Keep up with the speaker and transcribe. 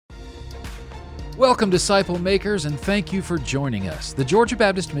Welcome, disciple makers, and thank you for joining us. The Georgia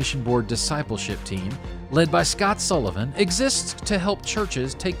Baptist Mission Board discipleship team, led by Scott Sullivan, exists to help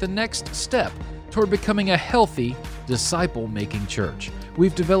churches take the next step toward becoming a healthy, disciple-making church.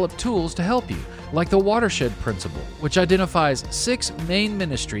 We've developed tools to help you, like the Watershed Principle, which identifies 6 main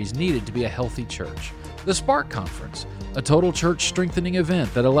ministries needed to be a healthy church. The Spark Conference, a total church strengthening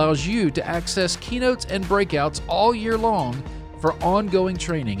event that allows you to access keynotes and breakouts all year long for ongoing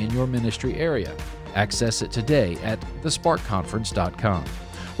training in your ministry area. Access it today at thesparkconference.com.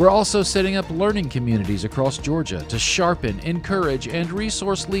 We're also setting up learning communities across Georgia to sharpen, encourage, and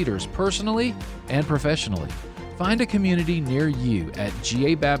resource leaders personally and professionally. Find a community near you at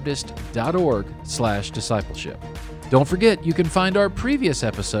gabaptist.org/discipleship. Don't forget, you can find our previous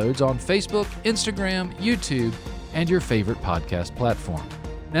episodes on Facebook, Instagram, YouTube, and your favorite podcast platform.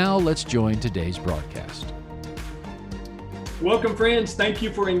 Now let's join today's broadcast. Welcome, friends. Thank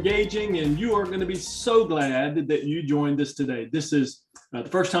you for engaging, and you are going to be so glad that you joined us today. This is the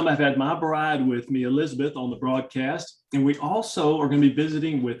first time I've had my bride with me, Elizabeth, on the broadcast, and we also are going to be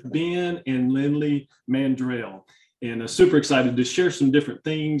visiting with Ben and Lindley Mandrell, and super excited to share some different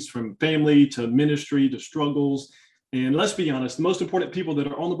things from family to ministry to struggles. And let's be honest, the most important people that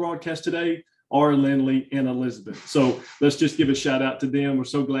are on the broadcast today are Lindley and Elizabeth. So let's just give a shout out to them. We're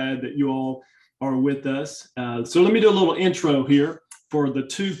so glad that you all are with us. So let me do a little intro here for the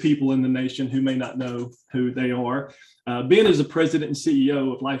 2 people in the nation who may not know who they are. Ben is the president and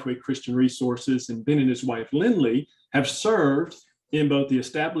CEO of Lifeway Christian Resources, and Ben and his wife, Lindley, have served in both the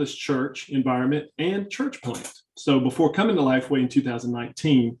established church environment and church plant. So before coming to Lifeway in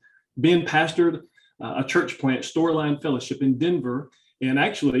 2019, Ben pastored a church plant, Storyline Fellowship in Denver. And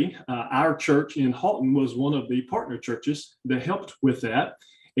actually, our church in Halton was one of the partner churches that helped with that.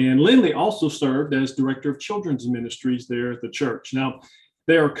 And Lindley also served as director of children's ministries there at the church. Now,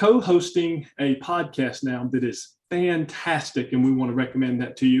 they are co-hosting a podcast now that is fantastic, and we want to recommend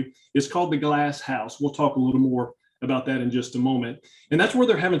that to you. It's called The Glass House. We'll talk a little more about that in just a moment. And that's where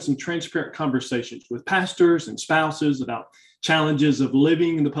they're having some transparent conversations with pastors and spouses about challenges of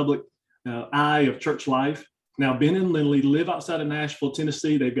living in the public eye of church life. Now, Ben and Lindley live outside of Nashville,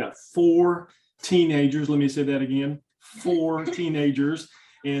 Tennessee. They've got 4 teenagers. Let me say that again, 4 teenagers,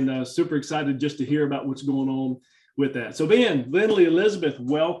 and super excited just to hear about what's going on with that. So Ben, Lindley, Elizabeth,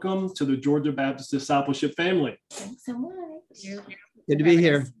 welcome to the Georgia Baptist Discipleship family. Thanks so much. Good to be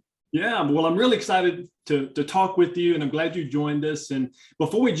here. Yeah, well, I'm really excited to talk with you, and I'm glad you joined us. And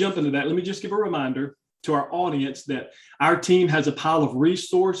before we jump into that, let me just give a reminder to our audience that our team has a pile of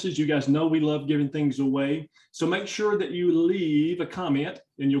resources. You guys know we love giving things away. So make sure that you leave a comment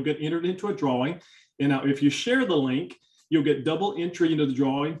and you'll get entered into a drawing. And now if you share the link, you'll get double entry into the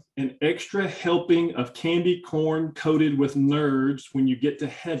drawing, an extra helping of candy corn coated with nerds when you get to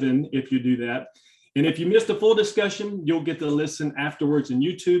heaven, if you do that. And if you missed the full discussion, you'll get to listen afterwards in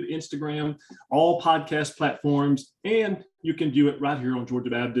YouTube, Instagram, all podcast platforms, and you can view it right here on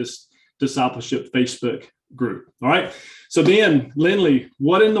Georgia Baptist Discipleship Facebook group. All right. So Ben, Lindley,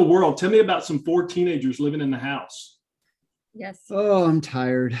 what in the world? Tell me about some 4 teenagers living in the house. Yes. Oh, I'm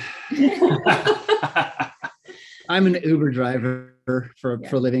tired. I'm an Uber driver for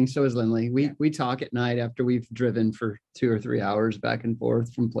a living. So is Lindley. We talk at night after we've driven for 2 or 3 hours back and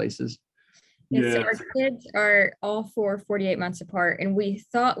forth from places. Yeah. So our kids are all 48 months apart. And we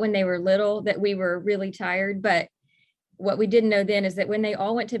thought when they were little that we were really tired, but what we didn't know then is that when they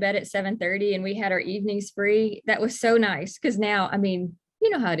all went to bed at 7:30 and we had our evenings free, that was so nice. Because now, I mean, you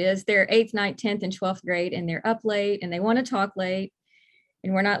know how it is. They're 8th, 9th, 10th, and 12th grade, and they're up late and they want to talk late,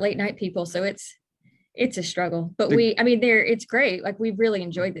 and we're not late night people. So it's a struggle, but it's great. Like, we've really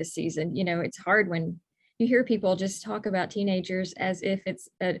enjoyed this season. You know, it's hard when you hear people just talk about teenagers as if it's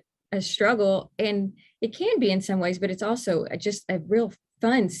a struggle, and it can be in some ways, but it's also just a real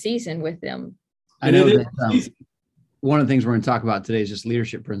fun season with them. I know that one of the things we're going to talk about today is just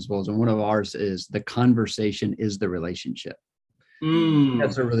leadership principles. And one of ours is the conversation is the relationship.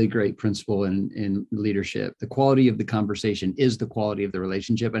 That's a really great principle in leadership. The quality of the conversation is the quality of the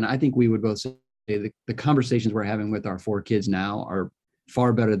relationship. And I think we would both say the conversations we're having with our 4 kids now are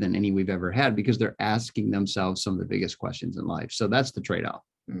far better than any we've ever had, because they're asking themselves some of the biggest questions in life. So that's the trade-off.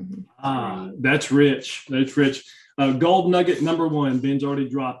 Mm-hmm. That's rich. That's rich. Gold nugget number 1. Ben's already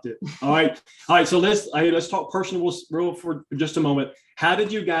dropped it. All right. So let's talk personal real for just a moment. How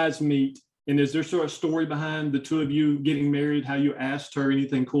did you guys meet? And is there sort of a story behind the 2 of you getting married? How you asked her?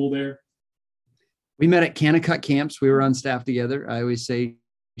 Anything cool there? We met at Kanakuk camps. We were on staff together. I always say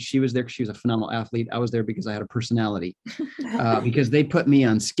she was there because she was a phenomenal athlete. I was there because I had a personality, because they put me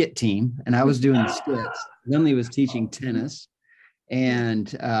on skit team and I was doing the skits. Lindley was teaching tennis.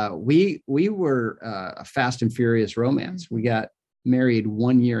 And we were a fast and furious romance. We got married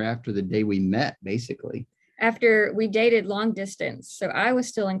 1 year after the day we met, basically. After we dated long distance. So I was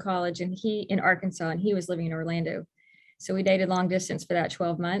still in college and he in Arkansas and he was living in Orlando. So we dated long distance for that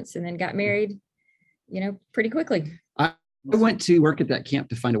 12 months and then got married, pretty quickly. I went to work at that camp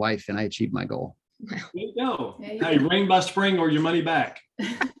to find a wife and I achieved my goal. There you go. Hey, rain by spring or your money back.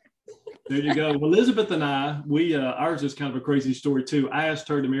 There you go. Well, Elizabeth and I, ours is kind of a crazy story too. I asked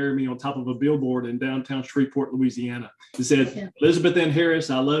her to marry me on top of a billboard in downtown Shreveport, Louisiana. It said, Elizabeth Ann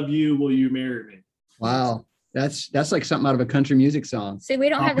Harris, I love you. Will you marry me? Wow. That's like something out of a country music song. See, we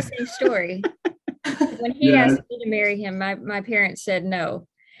don't have the same story. When he asked me to marry him, my parents said no.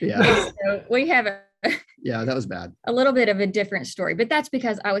 Yeah. So we have yeah, that was bad. A little bit of a different story, but that's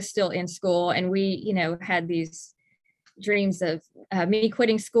because I was still in school and we, had these dreams of me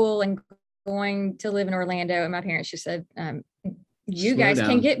quitting school and going to live in Orlando. And my parents just said, you guys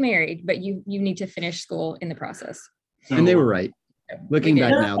can get married, but you need to finish school in the process. And they were right. Looking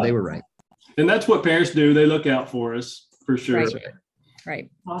back now, they were right. And that's what parents do. They look out for us for sure.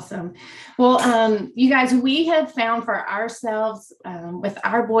 Right. Awesome. Well, you guys, we have found for ourselves with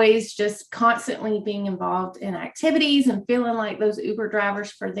our boys just constantly being involved in activities and feeling like those Uber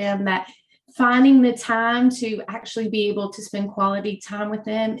drivers for them, that finding the time to actually be able to spend quality time with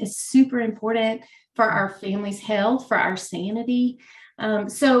them is super important for our family's health, for our sanity.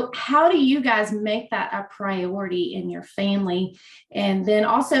 So how do you guys make that a priority in your family? And then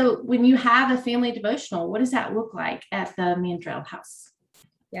also when you have a family devotional, what does that look like at the Mandrell house?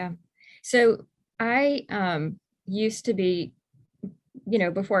 Yeah. So I used to be,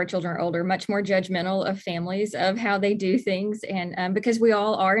 before our children are older, much more judgmental of families, of how they do things. And because we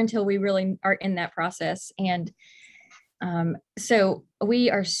all are until we really are in that process. And so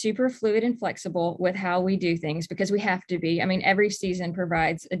we are super fluid and flexible with how we do things because we have to be. I mean, every season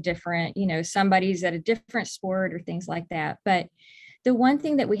provides a different, somebody's at a different sport or things like that. But the one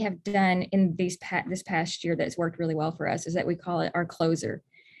thing that we have done in this past year that's worked really well for us is that we call it our closer.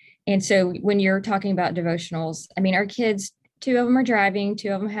 And so when you're talking about devotionals, I mean, our kids, 2 of them are driving, 2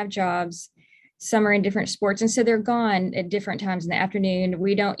 of them have jobs. Some are in different sports. And so they're gone at different times in the afternoon.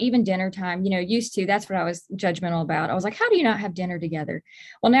 We don't even dinner time, used to, that's what I was judgmental about. I was like, how do you not have dinner together?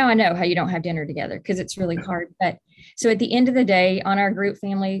 Well, now I know how you don't have dinner together because it's really hard. But so at the end of the day on our group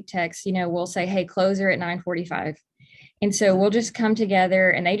family text, we'll say, hey, closer at 9:45. And so we'll just come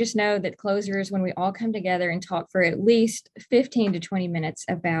together and they just know that closer is when we all come together and talk for at least 15 to 20 minutes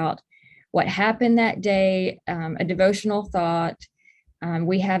about what happened that day, a devotional thought.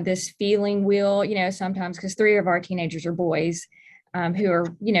 We have this feeling wheel, sometimes because 3 of our teenagers are boys who are,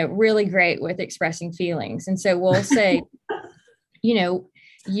 really great with expressing feelings. And so we'll say,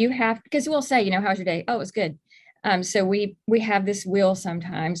 because we'll say, how's your day? Oh, it was good. So we have this wheel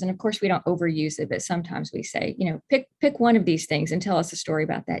sometimes, and of course we don't overuse it, but sometimes we say, pick one of these things and tell us a story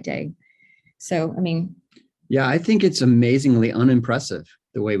about that day. So, I mean. Yeah, I think it's amazingly unimpressive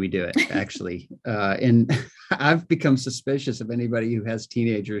the way we do it, actually. And I've become suspicious of anybody who has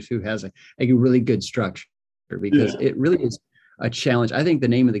teenagers who has a really good structure because it really is a challenge. I think the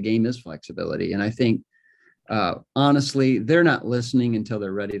name of the game is flexibility. And I think, honestly, they're not listening until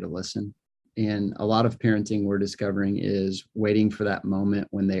they're ready to listen. And a lot of parenting we're discovering is waiting for that moment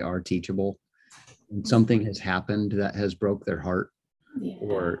when they are teachable and something has happened that has broke their heart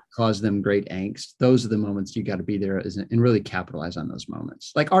or caused them great angst. Those are the moments you got to be there and really capitalize on those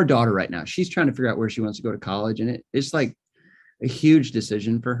moments. Like our daughter right now, she's trying to figure out where she wants to go to college. And it's like a huge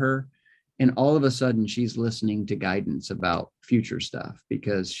decision for her. And all of a sudden she's listening to guidance about future stuff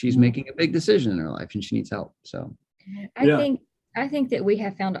because she's making a big decision in her life and she needs help. So I think that we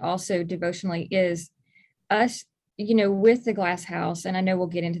have found also devotionally is us, with the Glass House, and I know we'll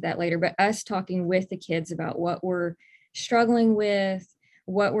get into that later, but us talking with the kids about what we're struggling with,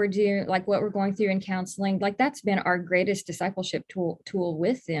 what we're doing, like what we're going through in counseling, like that's been our greatest discipleship tool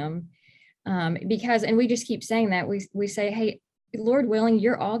with them. Because, and we just keep saying that we say, hey, Lord willing,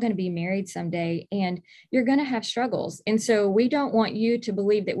 you're all going to be married someday and you're going to have struggles. And so we don't want you to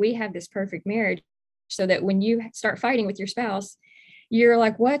believe that we have this perfect marriage so that when you start fighting with your spouse, you're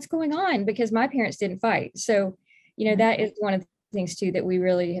like, what's going on? Because my parents didn't fight. So, that is one of the things too, that we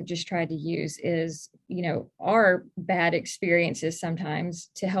really have just tried to use is, our bad experiences sometimes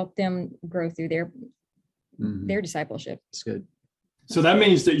to help them grow through their discipleship. That's good. So that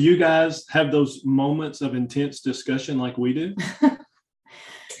means that you guys have those moments of intense discussion like we do.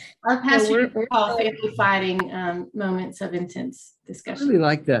 Our pastor call family fighting moments of intense discussion. I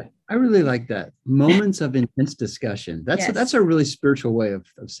really like that. Moments of intense discussion. That's a really spiritual way of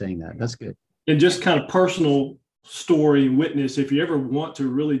saying that. That's good. And just kind of personal story and witness, if you ever want to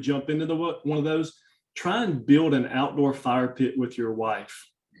really jump into one of those, try and build an outdoor fire pit with your wife.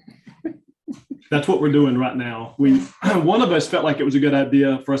 That's what we're doing right now. One of us felt like it was a good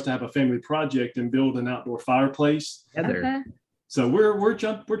idea for us to have a family project and build an outdoor fireplace. So we're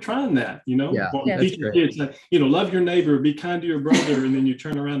trying that, teaching kids, love your neighbor, be kind to your brother, and then you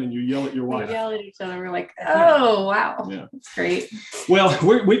turn around and you yell at your wife. We yell at each other. We're like, oh, wow. Yeah. That's great. Well,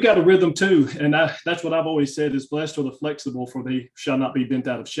 we've got a rhythm too. And that's what I've always said is blessed are the flexible, for they shall not be bent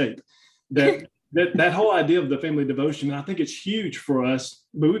out of shape. That whole idea of the family devotion, I think it's huge for us,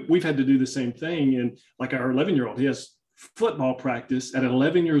 but we've had to do the same thing. And like our 11-year-old, he has football practice at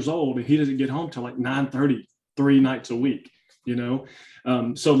 11 years old, and he doesn't get home till like 9:30, 3 nights a week,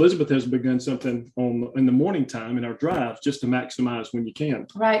 So Elizabeth has begun something in the morning time in our drives just to maximize when you can.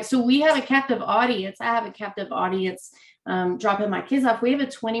 Right. So we have a captive audience. I have a captive audience dropping my kids off. We have a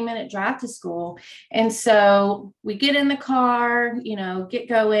 20-minute drive to school. And so we get in the car, get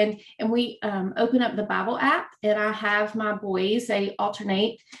going, and we open up the Bible app, and I have my boys, they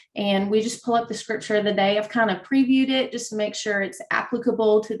alternate, and we just pull up the scripture of the day. I've kind of previewed it just to make sure it's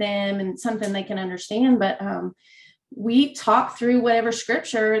applicable to them and something they can understand. But we talk through whatever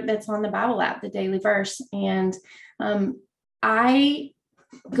scripture that's on the Bible app, the daily verse. And I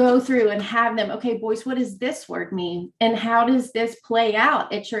go through and have them, okay, boys, what does this word mean? And how does this play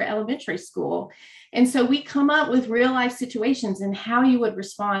out at your elementary school? And so we come up with real life situations and how you would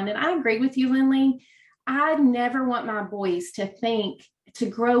respond. And I agree with you, Lindley. I never want my boys to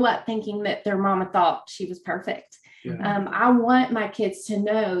grow up thinking that their mama thought she was perfect. Yeah. I want my kids to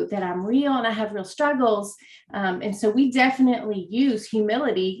know that I'm real and I have real struggles. And so we definitely use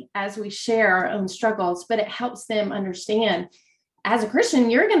humility as we share our own struggles, but it helps them understand as a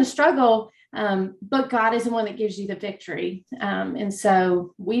Christian, you're going to struggle, but God is the one that gives you the victory. And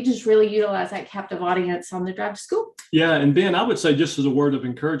so we just really utilize that captive audience on the drive to school. Yeah. And Ben, I would say, just as a word of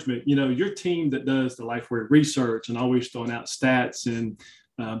encouragement, your team that does the LifeWord research and always throwing out stats and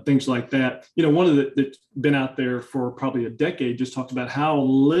things like that, one of that's been out there for probably a decade, just talked about how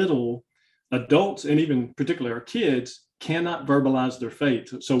little adults, and even particularly our kids, cannot verbalize their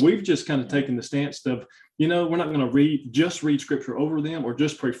faith. So we've just kind of taken the stance of, we're not going to read scripture over them or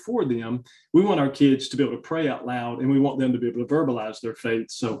just pray for them. We want our kids to be able to pray out loud, and we want them to be able to verbalize their faith.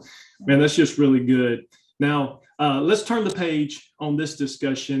 So, man, that's just really good. Now, let's turn the page on this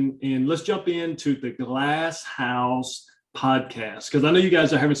discussion and let's jump into the Glass House podcast, because I know you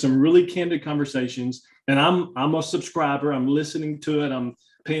guys are having some really candid conversations, and I'm a subscriber. I'm listening to it. I'm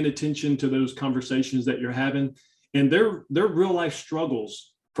paying attention to those conversations that you're having, and they're real life struggles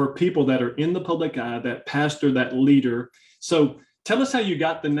for people that are in the public eye, that pastor, that leader. So tell us how you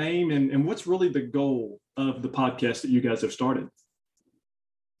got the name and what's really the goal of the podcast that you guys have started.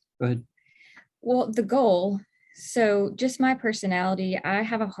 Go ahead. Well, the goal, so just my personality, I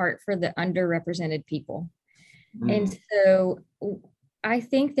have a heart for the underrepresented people. And so I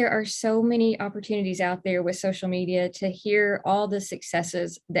think there are so many opportunities out there with social media to hear all the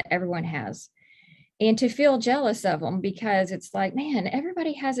successes that everyone has and to feel jealous of them, because it's like, man,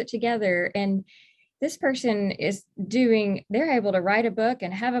 everybody has it together. And this person they're able to write a book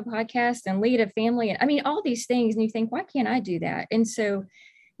and have a podcast and lead a family. And I mean, all these things. And you think, why can't I do that? And so,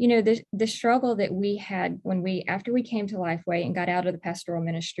 the struggle that we had after we came to Lifeway and got out of the pastoral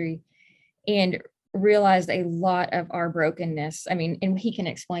ministry and realized a lot of our brokenness. I mean, and he can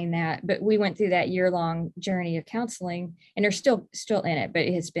explain that, but we went through that year-long journey of counseling and are still in it, but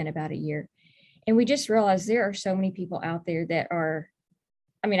it has been about a year. And we just realized there are so many people out there that are,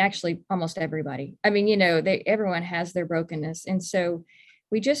 actually almost everybody. Everyone has their brokenness. And so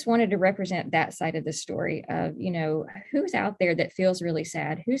we just wanted to represent that side of the story of, who's out there that feels really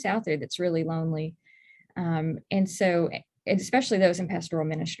sad, who's out there that's really lonely. And so, especially those in pastoral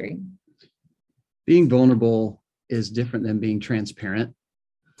ministry. Being vulnerable is different than being transparent.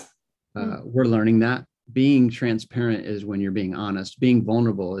 We're learning that. Being transparent is when you're being honest. Being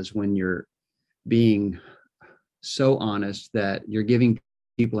vulnerable is when you're being so honest that you're giving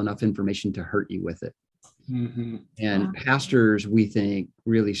people enough information to hurt you with it. Mm-hmm. And pastors, we think,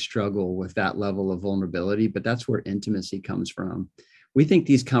 really struggle with that level of vulnerability, but that's where intimacy comes from. We think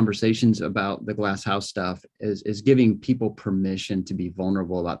these conversations about the Glass House stuff is giving people permission to be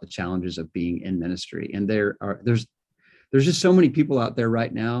vulnerable about the challenges of being in ministry. And there's just so many people out there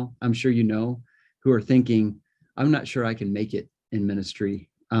right now, I'm sure who are thinking, I'm not sure I can make it in ministry.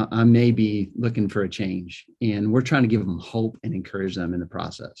 I may be looking for a change, and we're trying to give them hope and encourage them in the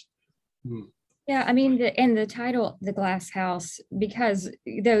process. Yeah, the title, The Glass House, because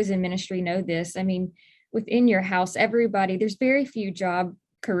those in ministry know this. Within your house, there's very few job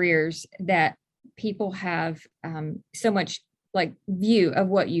careers that people have so much like view of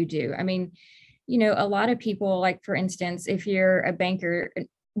what you do. I mean, a lot of people, like for instance, if you're a banker,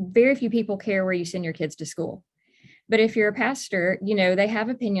 very few people care where you send your kids to school. But if you're a pastor, they have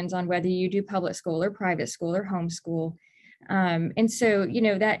opinions on whether you do public school or private school or homeschool. And so,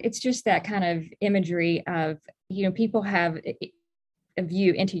 that it's just that kind of imagery of, people have a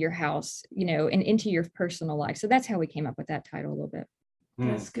view into your house, and into your personal life. So that's how we came up with that title a little bit.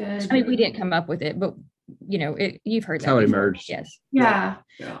 That's good. I mean, we didn't come up with it, but you've heard that's how it emerged. Yes. Yeah.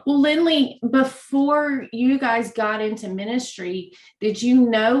 Well, Lindley, before you guys got into ministry, did you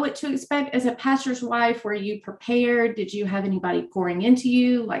know what to expect as a pastor's wife? Were you prepared? Did you have anybody pouring into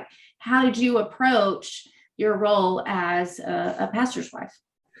you? Like, how did you approach your role as a pastor's wife?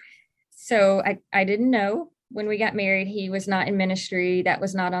 So I didn't know when we got married. He was not in ministry. That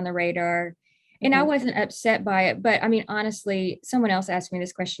was not on the radar. And I wasn't upset by it. But I mean, honestly, someone else asked me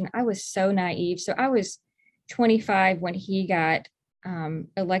this question. I was so naive. So I was 25 when he got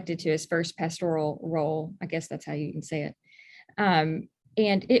elected to his first pastoral role. I guess that's how you can say it. And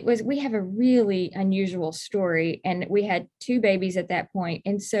we have a really unusual story, and we had 2 babies at that point.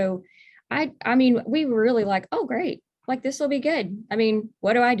 And so I mean, we were really like, oh, great. Like, this will be good. I mean,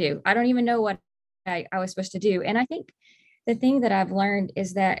 what do? I don't even know what I was supposed to do. And I think the thing that I've learned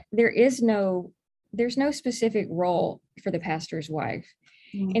is that there's no specific role for the pastor's wife.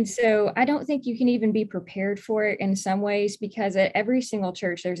 Mm-hmm. And so I don't think you can even be prepared for it in some ways, because at every single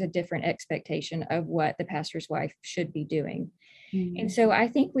church, there's a different expectation of what the pastor's wife should be doing. Mm-hmm. And so I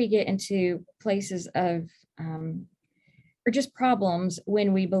think we get into places of, or just problems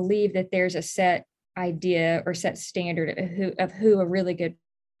when we believe that there's a set idea or set standard of who a really good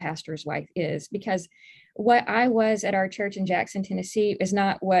pastor's wife is, because what I was at our church in Jackson, Tennessee is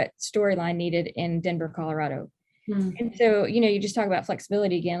not what Storyline needed in Denver, Colorado. Mm. And so, you just talk about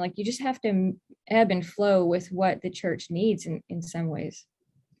flexibility again, like you just have to ebb and flow with what the church needs in some ways.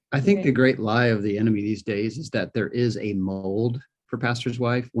 I think the great lie of the enemy these days is that there is a mold for pastor's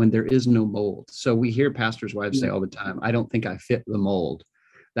wife when there is no mold. So we hear pastor's wives say all the time, I don't think I fit the mold.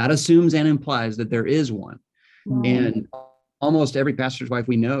 That assumes and implies that there is one. Mm. And almost every pastor's wife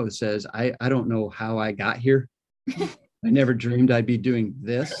we know says, I don't know how I got here. I never dreamed I'd be doing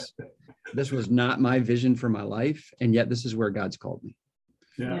this. This was not my vision for my life. And yet this is where God's called me.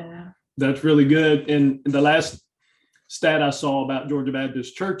 Yeah. That's really good. And the last stat I saw about Georgia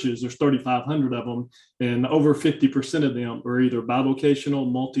Baptist churches, there's 3,500 of them, and over 50% of them are either bivocational,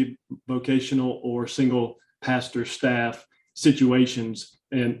 multi-vocational, or single pastor staff situations.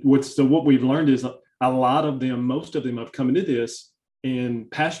 And what we've learned is a lot of them, most of them have come into this, and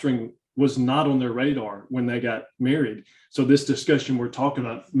pastoring was not on their radar when they got married. So this discussion we're talking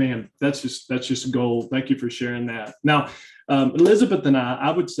about, man, that's just gold. Thank you for sharing that. Now, Elizabeth and I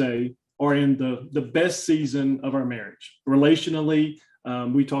would say, are in the best season of our marriage. Relationally,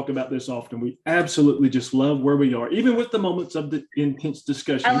 we talk about this often. We absolutely just love where we are, even with the moments of the intense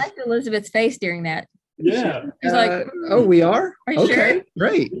discussion. I liked Elizabeth's face during that. Yeah. She's like, oh, we are? Are you okay, sure?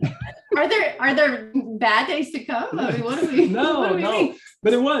 Great. Are there bad days to come? I mean, what do we? No. Mean?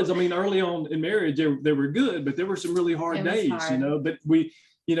 But it was. I mean, early on in marriage, they were good, but there were some really hard days. Hard. But we,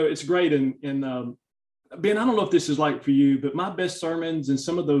 it's great. And Ben, I don't know if this is like for you, but my best sermons and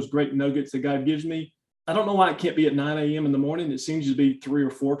some of those great nuggets that God gives me, I don't know why it can't be at 9 a.m. in the morning. It seems to be 3 or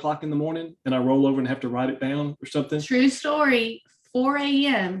 4 o'clock in the morning, and I roll over and have to write it down or something. True story. 4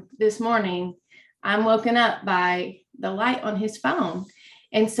 a.m. this morning, I'm woken up by the light on his phone.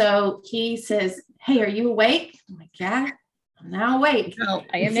 And so he says, hey, are you awake? I'm like, yeah, I'm now awake. Oh,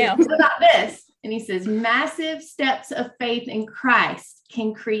 I am now. What about this? And he says, massive steps of faith in Christ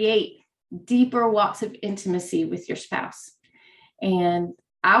can create deeper walks of intimacy with your spouse. And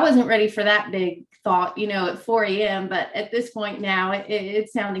I wasn't ready for that big thought, at 4 a.m. But at this point now,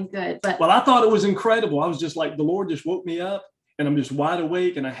 it's sounding good. But well, I thought it was incredible. I was just like, the Lord just woke me up and I'm just wide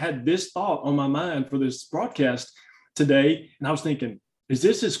awake. And I had this thought on my mind for this broadcast today. And I was thinking, is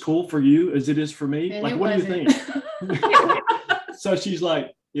this as cool for you as it is for me? And like, what do you think? So she's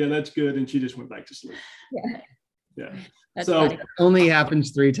like, yeah, that's good. And she just went back to sleep. Yeah. That's so funny. Only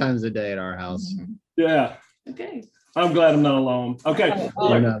happens 3 times a day at our house. Mm-hmm. Yeah. Okay. I'm glad I'm not alone. Okay.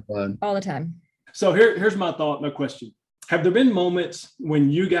 All Not the time. So here's my thought, no question. Have there been moments when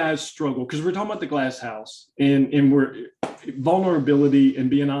you guys struggle? Because we're talking about the glass house and we're vulnerability and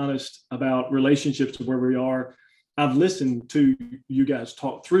being honest about relationships where we are. I've listened to you guys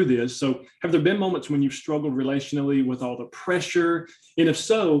talk through this. So have there been moments when you've struggled relationally with all the pressure? And if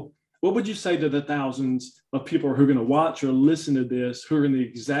so, what would you say to the thousands of people who are going to watch or listen to this, who are in the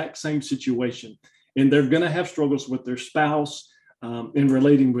exact same situation? And they're going to have struggles with their spouse. in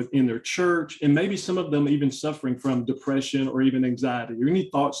relating within their church, and maybe some of them even suffering from depression or even anxiety. Are there any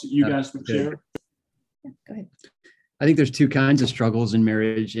thoughts that you guys would share? Yeah, go ahead. I think there's two kinds of struggles in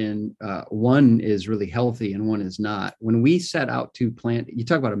marriage, and one is really healthy and one is not. When we set out to plant, you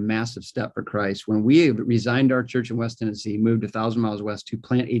talk about a massive step for Christ. When we resigned our church in West Tennessee, moved 1,000 miles west to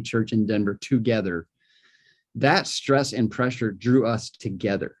plant a church in Denver together, that stress and pressure drew us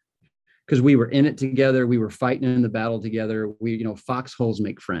together because we were in it together. We were fighting in the battle together. Foxholes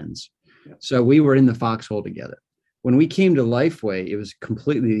make friends. Yeah. So we were in the foxhole together. When we came to Lifeway, it was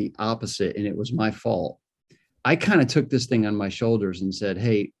completely the opposite, and it was my fault. I kind of took this thing on my shoulders and said,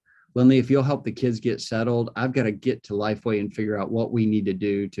 hey, Lindley, if you'll help the kids get settled, I've got to get to Lifeway and figure out what we need to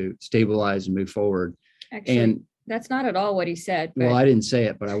do to stabilize and move forward. Actually, and that's not at all what he said. Well, I didn't say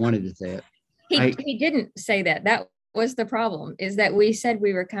it, but I wanted to say it. He didn't say that. That was the problem, is that we said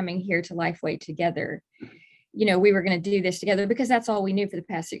we were coming here to Lifeway together. We were going to do this together because that's all we knew for the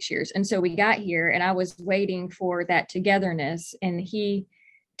past 6 years. And so we got here and I was waiting for that togetherness, and he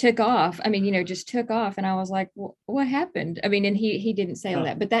took off. Just took off. And I was like, well, what happened? And he didn't say all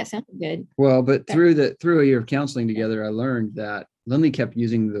that, but that sounded good. Well, but through a year of counseling together, I learned that Lindley kept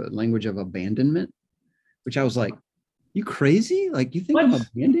using the language of abandonment, which I was like, you crazy? Like, you think I'm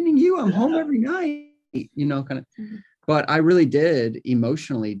abandoning you? I'm home every night, kind of. Mm-hmm. But I really did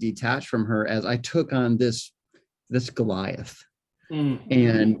emotionally detach from her as I took on this Goliath. Mm-hmm.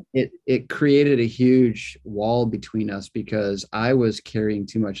 And it created a huge wall between us because I was carrying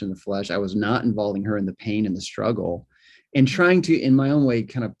too much in the flesh. I was not involving her in the pain and the struggle and trying to, in my own way,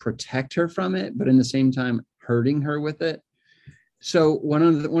 kind of protect her from it, but in the same time, hurting her with it. So one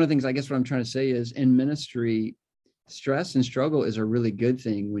of the things, I guess what I'm trying to say is, in ministry, stress and struggle is a really good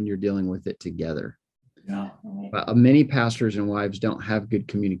thing when you're dealing with it together. Yeah. But many pastors and wives don't have good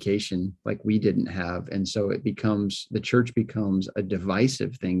communication like we didn't have. And so the church becomes a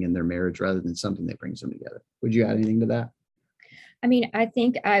divisive thing in their marriage rather than something that brings them together. Would you add anything to that? I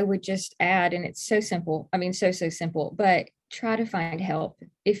think I would just add, and it's so simple. So simple, but try to find help.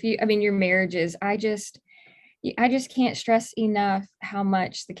 Your marriages, I just can't stress enough how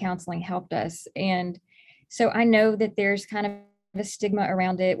much the counseling helped us. And so I know that there's kind of a stigma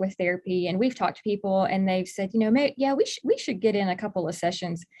around it with therapy, and we've talked to people and they've said, we should get in a couple of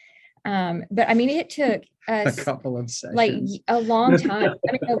sessions. But it took us a couple of sessions, like a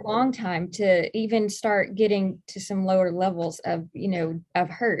long time to even start getting to some lower levels of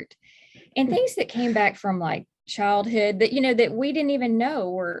hurt and things that came back from like childhood that, that we didn't even know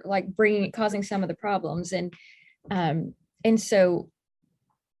were like causing some of the problems. And so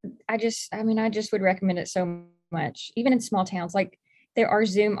I just would recommend it so much, even in small towns. Like, there are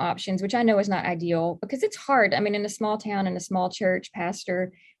Zoom options, which I know is not ideal because it's hard. In a small town, in a small church,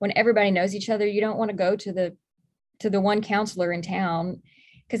 pastor, when everybody knows each other, you don't want to go to the one counselor in town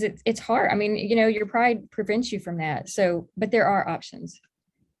because it's hard. Your pride prevents you from that. So, but there are options.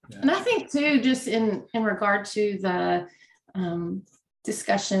 And I think too, just in regard to the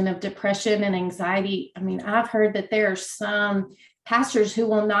discussion of depression and anxiety, I've heard that there are some pastors who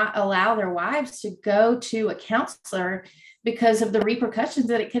will not allow their wives to go to a counselor because of the repercussions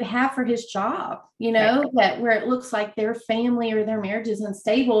that it could have for his job, that where it looks like their family or their marriage is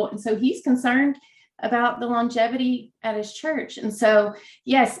unstable. And so he's concerned about the longevity at his church. And so,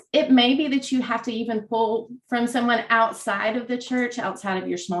 yes, it may be that you have to even pull from someone outside of the church, outside of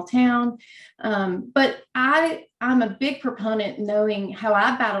your small town. But I'm a big proponent, knowing how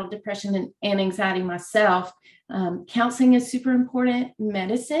I battled depression and anxiety myself. Counseling is super important.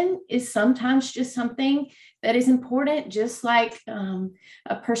 Medicine is sometimes just something that is important, just like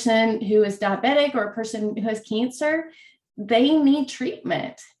a person who is diabetic or a person who has cancer. They need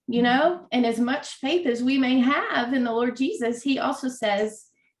treatment, and as much faith as we may have in the Lord Jesus, he also says,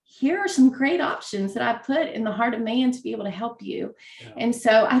 here are some great options that I put in the heart of man to be able to help you. Yeah. And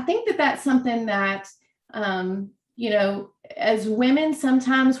so I think that that's something that, as women,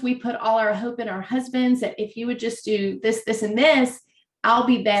 sometimes we put all our hope in our husbands, that if you would just do this, this, and this, I'll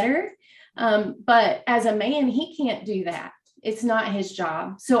be better. But as a man, he can't do that. It's not his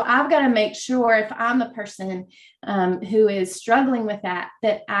job. So I've got to make sure, if I'm the person who is struggling with that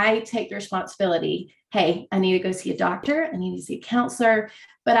I take the responsibility. Hey, I need to go see a doctor. I need to see a counselor,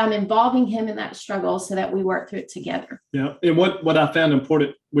 but I'm involving him in that struggle so that we work through it together. Yeah. And what I found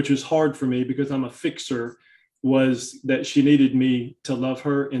important, which was hard for me because I'm a fixer, was that she needed me to love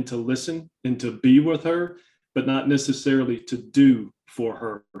her and to listen and to be with her, but not necessarily to do for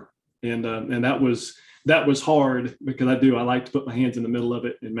her. And that was hard because I like to put my hands in the middle of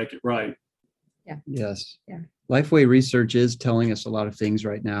it and make it right. Yeah. Yes. Yeah. Lifeway research is telling us a lot of things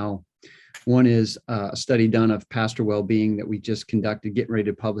right now. One is a study done of pastor well-being that we just conducted, getting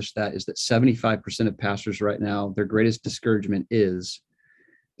ready to publish that, is that 75% of pastors right now, their greatest discouragement is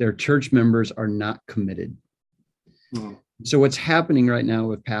their church members are not committed. Hmm. So what's happening right now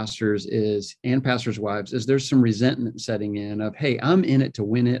with pastors and pastors' wives is there's some resentment setting in of, hey, I'm in it to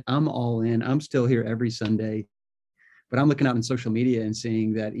win it. I'm all in. I'm still here every Sunday. But I'm looking out in social media and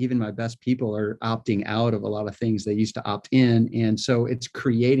seeing that even my best people are opting out of a lot of things they used to opt in. And so it's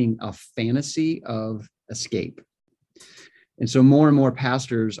creating a fantasy of escape. And so more and more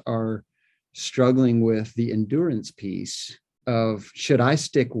pastors are struggling with the endurance piece of, should I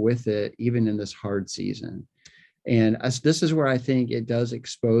stick with it even in this hard season? And this is where I think it does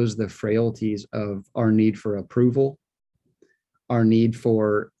expose the frailties of our need for approval, our need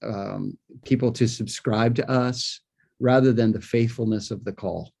for people to subscribe to us, rather than the faithfulness of the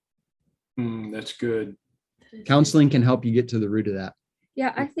call. That's good. Counseling can help you get to the root of that.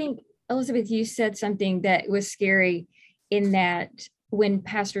 Yeah, I think, Elizabeth, you said something that was scary in that when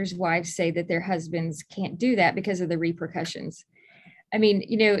pastors' wives say that their husbands can't do that because of the repercussions. I mean,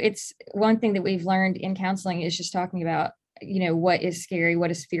 it's one thing that we've learned in counseling is just talking about, what is scary, what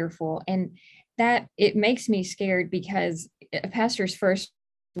is fearful. And that it makes me scared because a pastor's first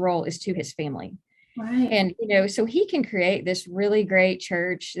role is to his family. Right. And, so he can create this really great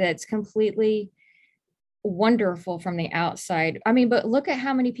church that's completely wonderful from the outside. I mean, but look at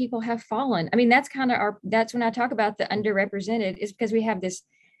how many people have fallen. I mean, that's when I talk about the underrepresented, is because we have this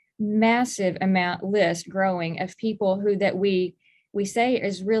massive list growing of people that we say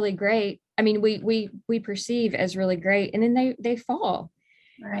is really great. I mean, we perceive as really great, and then they fall.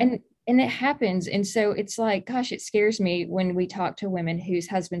 Right. And it happens. And so it's like, gosh, it scares me when we talk to women whose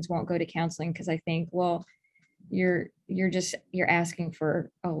husbands won't go to counseling, because I think, well, you're asking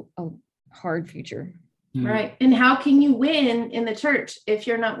for a hard future. Right. And how can you win in the church if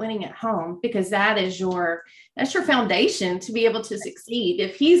you're not winning at home? Because that's your foundation to be able to succeed.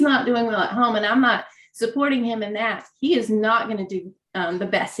 If he's not doing well at home and I'm not supporting him in that, he is not going to do the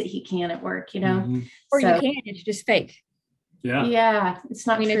best that he can at work, Mm-hmm. Or you can, it's just fake. Yeah. It's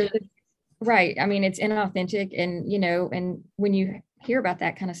not true. Right. I mean, it's inauthentic, and, and when you hear about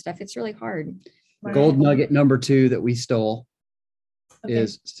that kind of stuff, it's really hard. Right. Gold nugget number 2 that we stole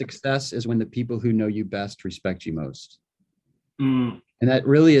is success is when the people who know you best respect you most. And that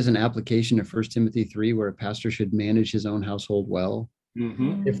really is an application of 1 Timothy 3, where a pastor should manage his own household well.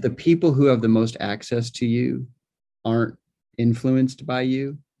 Mm-hmm. If the people who have the most access to you aren't influenced by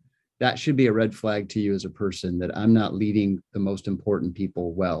you, that should be a red flag to you as a person, that I'm not leading the most important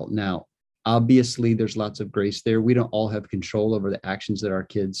people well. Now, obviously, there's lots of grace there. We don't all have control over the actions that our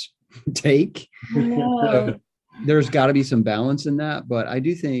kids take. So there's got to be some balance in that. But I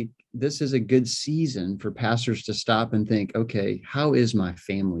do think this is a good season for pastors to stop and think, okay, how is my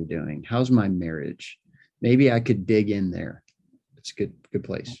family doing? How's my marriage? Maybe I could dig in there. It's a good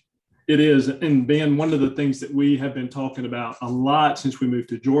place. It is. And Ben, one of the things that we have been talking about a lot since we moved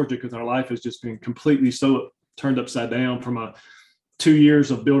to Georgia, because our life has just been completely so turned upside down from 2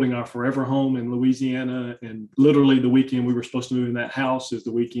 years of building our forever home in Louisiana. And literally the weekend we were supposed to move in that house is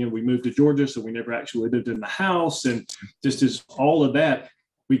the weekend we moved to Georgia. So we never actually lived in the house. And just as all of that,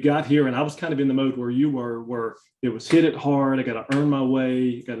 we got here, and I was kind of in the mode where you were, where it was hit it hard. I got to earn my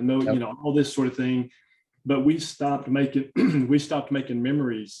way, got to know, all this sort of thing. But we stopped making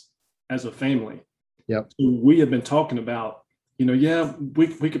memories as a family. Yep. So we have been talking about,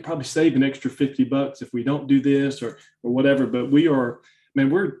 we could probably save an extra $50 if we don't do this or whatever. But we're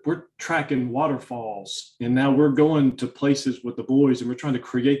tracking waterfalls, and now we're going to places with the boys, and we're trying to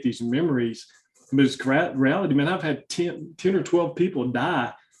create these memories. But it's reality, man. I've had 10 or 12 people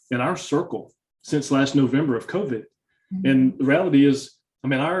die in our circle since last November of COVID. Mm-hmm. And the reality is,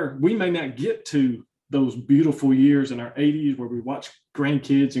 we may not get to those beautiful years in our 80s where we watch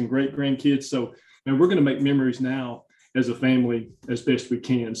grandkids and great grandkids. So, we're going to make memories now as a family as best we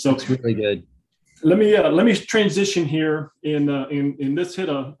can. So that's really good. Let me transition here and let's hit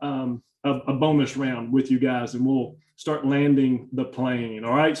a bonus round with you guys, and we'll start landing the plane.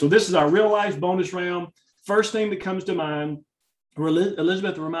 All right. So this is our real life bonus round. First thing that comes to mind,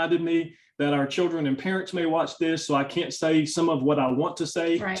 Elizabeth reminded me that our children and parents may watch this, so I can't say some of what I want to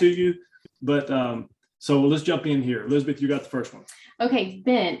say to you, but so let's jump in here. Elizabeth, you got the first one. Okay,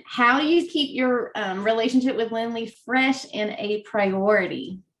 Ben, how do you keep your relationship with Lindley fresh and a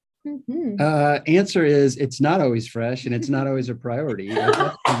priority? Mm-hmm. Answer is, it's not always fresh and it's not always a priority. That's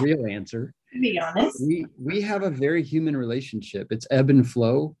the real answer. To be honest, we have a very human relationship. It's ebb and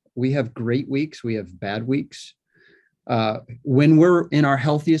flow. We have great weeks. We have bad weeks. When we're in our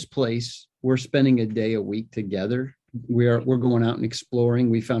healthiest place, we're spending a day a week together. we're going out and exploring.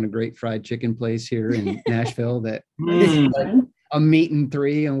 We found a great fried chicken place here in Nashville that Mm. is like a meet and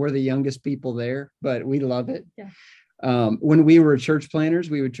three, and we're the youngest people there, but we love it. Yeah. When we were church planners,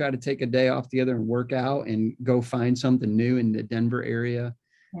 we would try to take a day off together and work out and go find something new in the Denver area.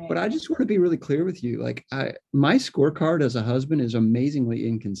 But I just want to be really clear with you. Like my scorecard as a husband is amazingly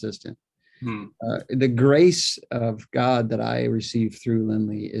inconsistent. The grace of God that I received through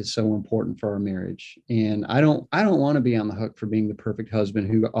Lindley is so important for our marriage. And I don't want to be on the hook for being the perfect husband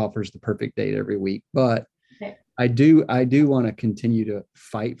who offers the perfect date every week. But I do want to continue to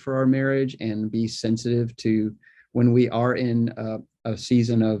fight for our marriage and be sensitive to when we are in a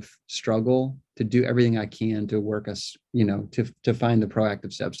season of struggle, to do everything I can to work us, to find the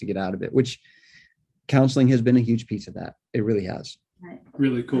proactive steps to get out of it, which counseling has been a huge piece of that. It really has.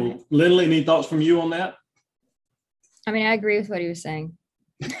 Really cool. Lindley, any thoughts from you on that? I mean, I agree with what he was saying.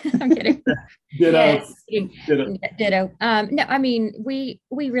 I'm kidding. Ditto. Ditto. No, I mean, we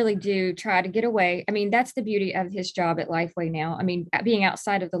really do try to get away. I mean, that's the beauty of his job at Lifeway now. I mean, being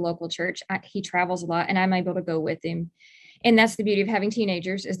outside of the local church, he travels a lot and I'm able to go with him. And that's the beauty of having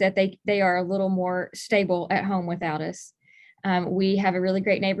teenagers, is that they are a little more stable at home without us. We have a really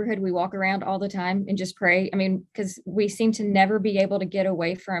great neighborhood. We walk around all the time and just pray. I mean, because we seem to never be able to get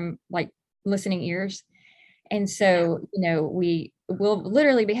away from like listening ears. And so, we will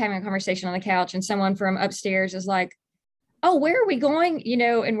literally be having a conversation on the couch and someone from upstairs is like, oh, where are we going?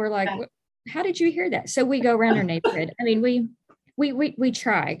 And we're like, how did you hear that? So we go around our neighborhood. I mean, we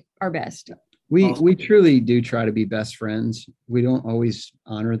try our best. We truly do try to be best friends. We don't always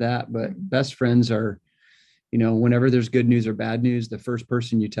honor that, but best friends are, whenever there's good news or bad news, the first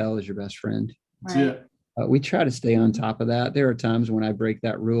person you tell is your best friend. Yeah. We try to stay on top of that. There are times when I break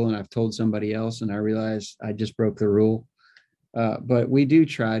that rule and I've told somebody else and I realize I just broke the rule. But we do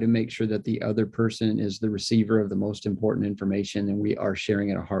try to make sure that the other person is the receiver of the most important information, and we are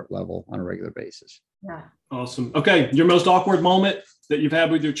sharing at a heart level on a regular basis. Yeah. Awesome. Okay. Your most awkward moment that you've had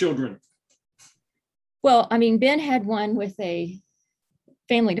with your children? Well, I mean, Ben had one with a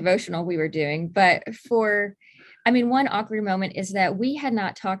family devotional we were doing, but one awkward moment is that we had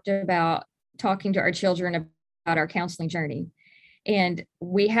not talked about talking to our children about our counseling journey. And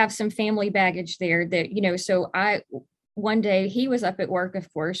we have some family baggage there that, so one day he was up at work,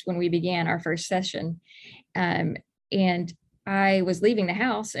 of course, when we began our first session. And I was leaving the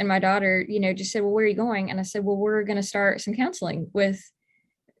house and my daughter, just said, well, where are you going? And I said, well, we're going to start some counseling with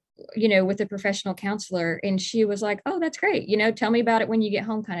a professional counselor. And she was like, oh, that's great. Tell me about it when you get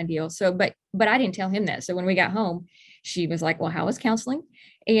home, kind of deal. So, but I didn't tell him that. So when we got home, she was like, well, how was counseling?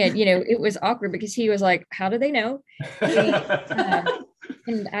 And, it was awkward because he was like, how do they know?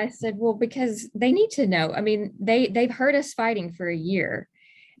 And I said, well, because they need to know. I mean, they've heard us fighting for a year.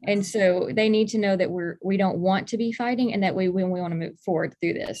 And so they need to know that we don't want to be fighting and that we want to move forward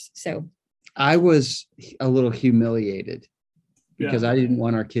through this. So I was a little humiliated because I didn't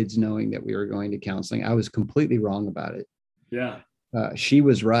want our kids knowing that we were going to counseling. I was completely wrong about it. Yeah. She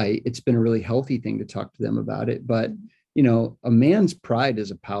was right. It's been a really healthy thing to talk to them about it. But, a man's pride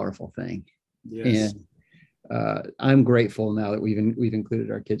is a powerful thing. Yes. And I'm grateful now that we've included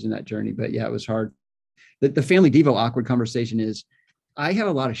our kids in that journey. But yeah, it was hard. The Family Devo awkward conversation is, I have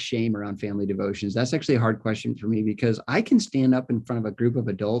a lot of shame around family devotions. That's actually a hard question for me because I can stand up in front of a group of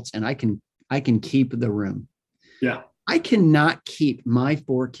adults and I can keep the room. Yeah. I cannot keep my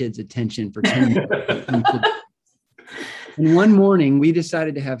 4 kids' attention for 10 minutes. And one morning we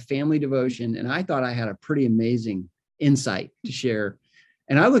decided to have family devotion, and I thought I had a pretty amazing insight to share.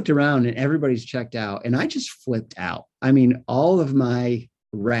 And I looked around and everybody's checked out and I just flipped out. I mean, all of my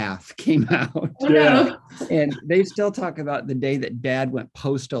wrath came out. Oh, no. And they still talk about the day that Dad went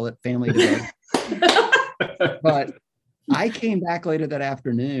postal at family devotion. But I came back later that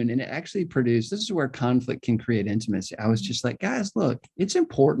afternoon and it actually produced, this is where conflict can create intimacy. I was just like, guys, look, it's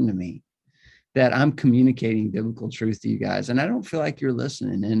important to me that I'm communicating biblical truth to you guys. And I don't feel like you're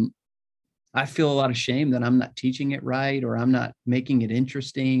listening. And I feel a lot of shame that I'm not teaching it right, or I'm not making it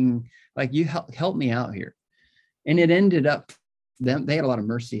interesting. Like, you help me out here. And it ended up, they had a lot of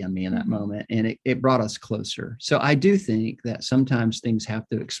mercy on me in that moment, and it brought us closer. So I do think that sometimes things have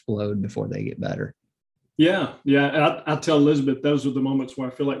to explode before they get better. Yeah. And I tell Elizabeth, those are the moments where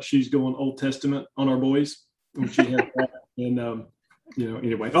I feel like she's going Old Testament on our boys when she had that. And,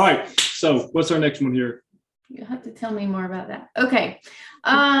 anyway. All right. So what's our next one here? You'll have to tell me more about that. Okay.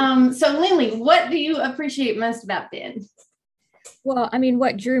 So Lindley, what do you appreciate most about Ben? Well, I mean,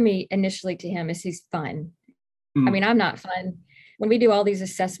 what drew me initially to him is he's fun. I mean, I'm not fun, when we do all these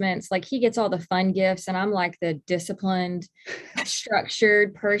assessments, like he gets all the fun gifts and I'm like the disciplined,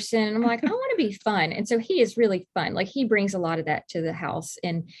 structured person. And I'm like, I want to be fun. And so he is really fun. Like he brings a lot of that to the house.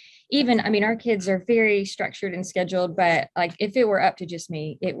 And even, I mean, our kids are very structured and scheduled, but like if it were up to just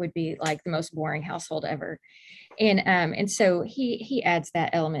me, it would be like the most boring household ever. And so he adds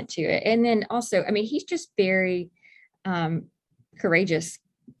that element to it. And then also, I mean, he's just very courageous.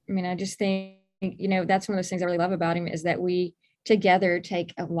 I mean, I just think, you know, that's one of those things I really love about him is that we together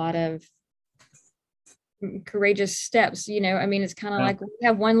take a lot of courageous steps. You know, I mean, it's kind of like we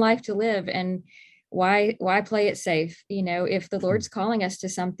have one life to live, and why play it safe? You know, if the Lord's calling us to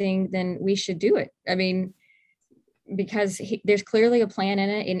something, then we should do it. I mean, because there's clearly a plan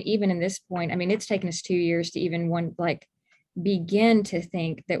in it. And even in this point, I mean, it's taken us 2 years to even begin to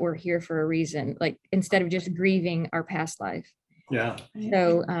think that we're here for a reason, like instead of just grieving our past life. Yeah.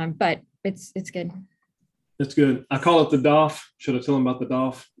 So, but it's good. It's good. I call it the DOF. Should I tell them about the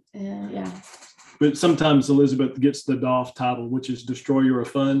DOF? Yeah. But sometimes Elizabeth gets the DOF title, which is Destroyer of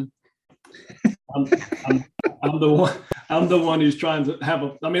Fun. I'm the one who's trying to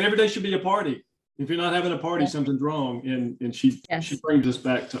have every day should be a party. If you're not having a party, something's wrong. And she brings us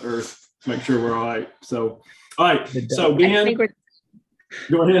back to earth to make sure we're all right. So, all right. So Ben,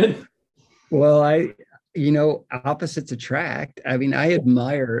 go ahead. Well, opposites attract. I mean, I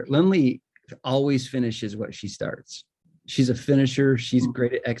admire Lindley. Always finishes what she starts. She's a finisher. She's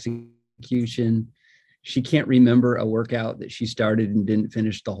great at execution. She can't remember a workout that she started and didn't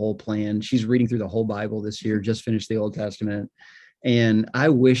finish the whole plan. She's reading through the whole Bible this year, just finished the Old Testament. And I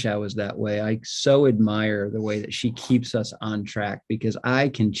wish I was that way. I so admire the way that she keeps us on track, because I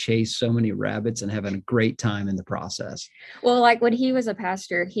can chase so many rabbits and having a great time in the process. Well, like when he was a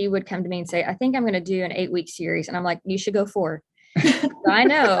pastor, he would come to me and say, I think I'm going to do an 8-week series. And I'm like, you should go 4.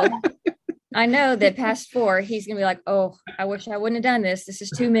 I know that past 4, he's going to be like, oh, I wish I wouldn't have done this. This is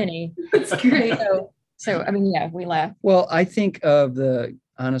too many. That's great. So, I mean, yeah, we laugh. Well, I think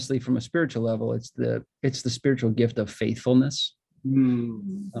honestly, from a spiritual level, it's the spiritual gift of faithfulness.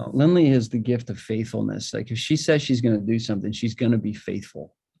 Lindley has the gift of faithfulness. Like if she says she's going to do something, she's going to be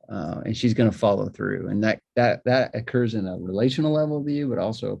faithful, and she's going to follow through. And that occurs in a relational level with you, but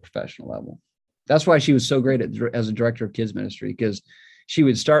also a professional level. That's why she was so great as a director of kids ministry, because she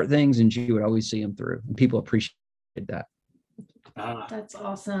would start things and she would always see them through, and people appreciated that. That's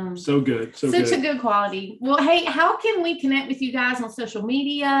awesome. So good. Such a good quality. Well, hey, how can we connect with you guys on social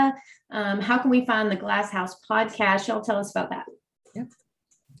media? How can we find the Glass House podcast? Y'all tell us about that. Yep.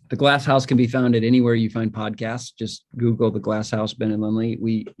 The Glass House can be found at anywhere you find podcasts. Just Google the Glass House, Ben and Lindley.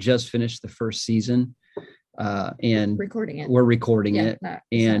 We just finished the first season. And we're recording it.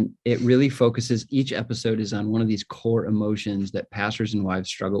 And it really focuses, each episode is on one of these core emotions that pastors and wives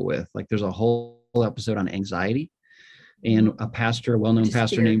struggle with. Like there's a whole episode on anxiety, and a well-known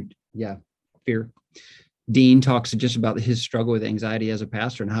pastor named Fear. Dean talks just about his struggle with anxiety as a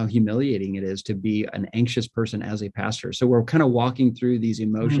pastor and how humiliating it is to be an anxious person as a pastor. So we're kind of walking through these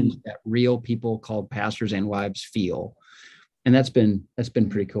emotions that real people called pastors and wives feel. And that's been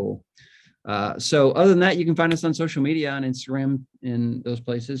pretty cool. So other than that, you can find us on social media, on Instagram, in those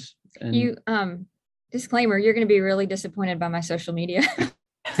places. And you, disclaimer, you're going to be really disappointed by my social media.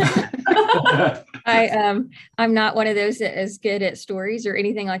 I'm not one of those that is good at stories or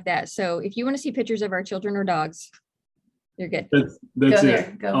anything like that. So if you want to see pictures of our children or dogs, you're good. That's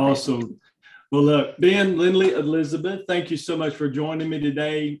it. Awesome. Well, look, Ben, Lindley, Elizabeth, thank you so much for joining me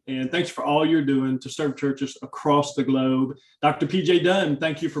today. And thanks for all you're doing to serve churches across the globe. Dr. PJ Dunn,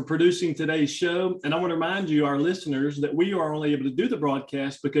 thank you for producing today's show. And I want to remind you, our listeners, that we are only able to do the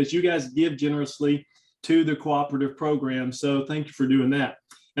broadcast because you guys give generously to the cooperative program. So thank you for doing that.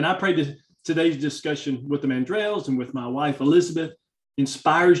 And I pray that today's discussion with the Mandrells and with my wife, Elizabeth,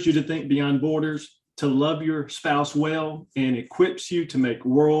 inspires you to think beyond borders, to love your spouse well, and equips you to make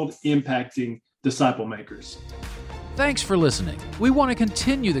world-impacting disciple makers. Thanks for listening. We want to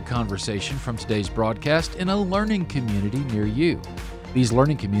continue the conversation from today's broadcast in a learning community near you. These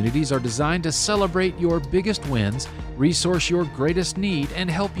learning communities are designed to celebrate your biggest wins, resource your greatest need,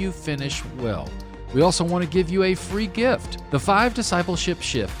 and help you finish well. We also want to give you a free gift, the 5 discipleship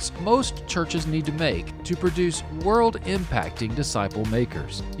shifts most churches need to make to produce world-impacting disciple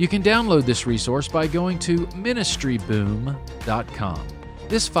makers. You can download this resource by going to ministryboom.com.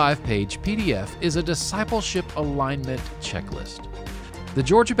 This 5-page PDF is a discipleship alignment checklist. The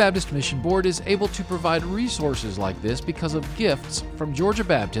Georgia Baptist Mission Board is able to provide resources like this because of gifts from Georgia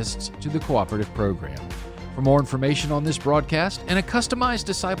Baptists to the cooperative program. For more information on this broadcast and a customized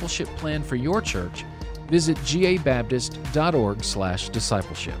discipleship plan for your church, visit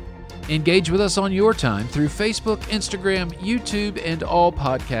gabaptist.org/discipleship. Engage with us on your time through Facebook, Instagram, YouTube, and all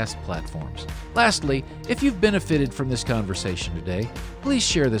podcast platforms. Lastly, if you've benefited from this conversation today, please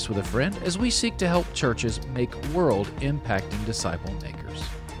share this with a friend as we seek to help churches make world-impacting disciple makers.